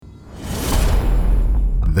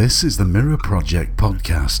This is the Mirror Project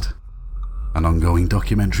podcast, an ongoing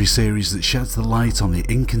documentary series that sheds the light on the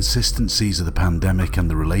inconsistencies of the pandemic and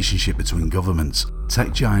the relationship between governments,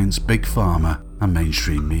 tech giants, big pharma, and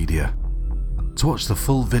mainstream media. To watch the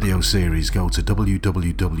full video series, go to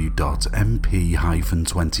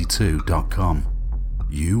www.mp-22.com.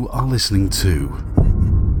 You are listening to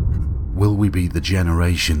Will We Be the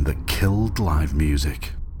Generation That Killed Live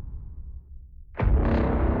Music?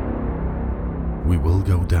 We will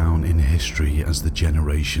go down in history as the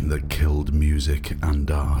generation that killed music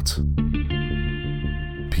and art.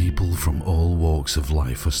 People from all walks of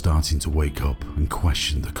life are starting to wake up and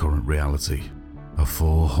question the current reality. A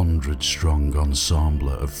 400-strong ensemble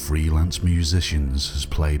of freelance musicians has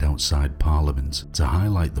played outside Parliament to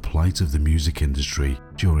highlight the plight of the music industry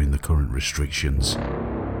during the current restrictions.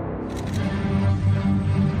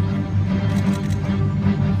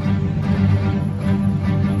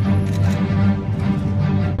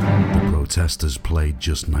 Protesters played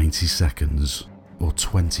just 90 seconds, or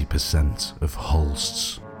 20% of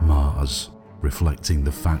Holst's Mars, reflecting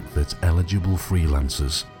the fact that eligible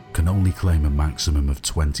freelancers can only claim a maximum of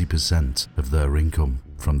 20% of their income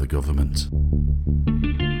from the government.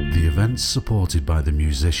 The events supported by the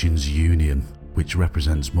Musicians' Union, which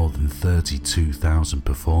represents more than 32,000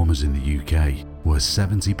 performers in the UK, where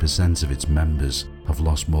 70% of its members have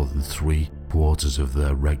lost more than 3/4 of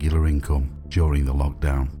their regular income during the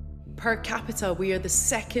lockdown. Per capita, we are the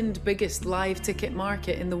second biggest live ticket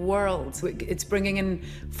market in the world. It's bringing in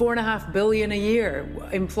 $4.5 billion a year,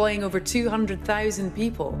 employing over 200,000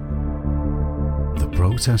 people. The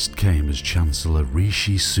protest came as Chancellor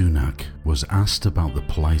Rishi Sunak was asked about the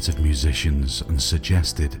plight of musicians and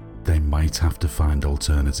suggested they might have to find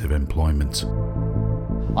alternative employment.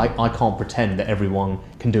 I can't pretend that everyone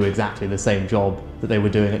can do exactly the same job that they were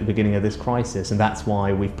doing at the beginning of this crisis, and that's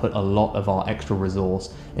why we've put a lot of our extra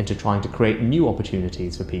resource into trying to create new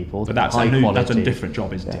opportunities for people. But that's a different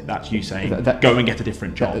job, isn't it? That's you saying, go and get a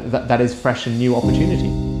different job. That is fresh and new opportunity.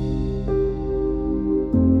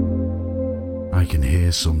 I can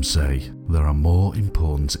hear some say there are more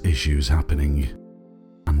important issues happening,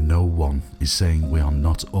 and no one is saying we are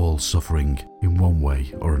not all suffering in one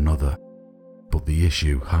way or another. But the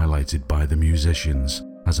issue highlighted by the musicians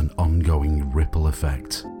has an ongoing ripple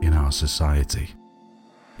effect in our society.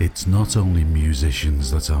 It's not only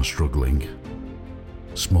musicians that are struggling.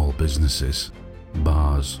 Small businesses,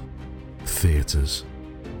 bars, theatres,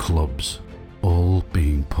 clubs, all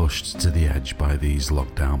being pushed to the edge by these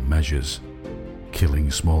lockdown measures,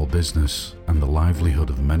 killing small business, and the livelihood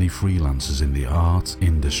of many freelancers in the art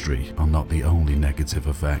industry are not the only negative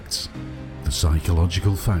effects. The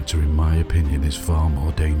psychological factor, in my opinion, is far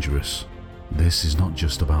more dangerous. This is not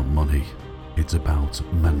just about money, it's about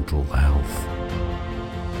mental health.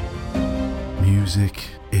 Music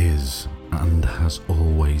is, and has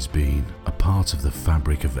always been, a part of the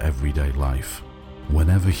fabric of everyday life.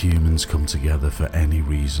 Whenever humans come together for any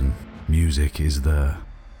reason, music is there.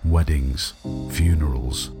 Weddings,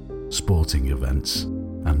 funerals, sporting events,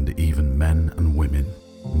 and even men and women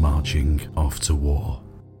marching off to war.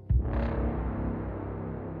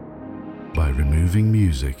 By removing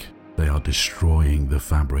music, they are destroying the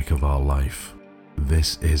fabric of our life.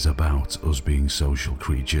 This is about us being social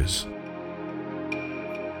creatures.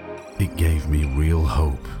 It gave me real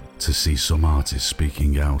hope to see some artists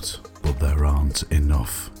speaking out, but there aren't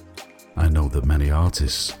enough. I know that many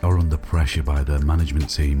artists are under pressure by their management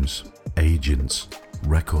teams, agents,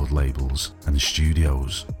 record labels, and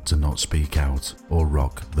studios to not speak out or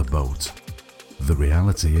rock the boat. The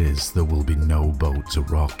reality is there will be no boat to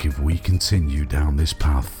rock if we continue down this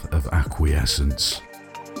path of acquiescence.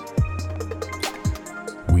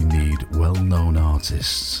 We need well-known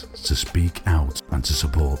artists to speak out and to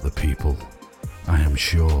support the people. I am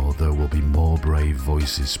sure there will be more brave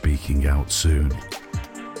voices speaking out soon.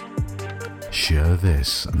 Share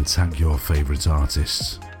this and tag your favourite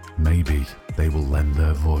artists. Maybe they will lend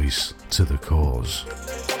their voice to the cause.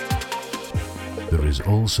 There is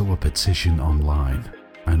also a petition online.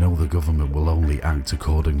 I know the government will only act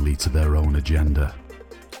accordingly to their own agenda,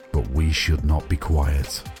 but we should not be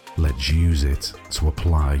quiet. Let's use it to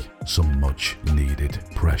apply some much needed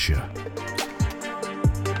pressure.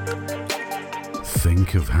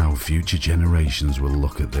 Think of how future generations will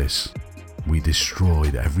look at this. We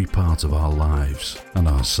destroyed every part of our lives, and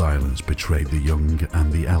our silence betrayed the young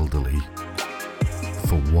and the elderly.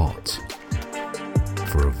 For what?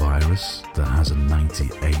 For a virus that has a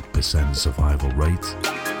 98% survival rate?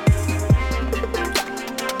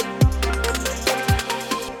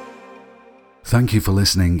 Thank you for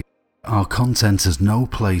listening. Our content has no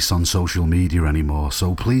place on social media anymore,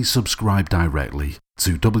 so please subscribe directly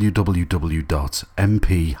to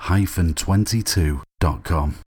www.mp-22.com.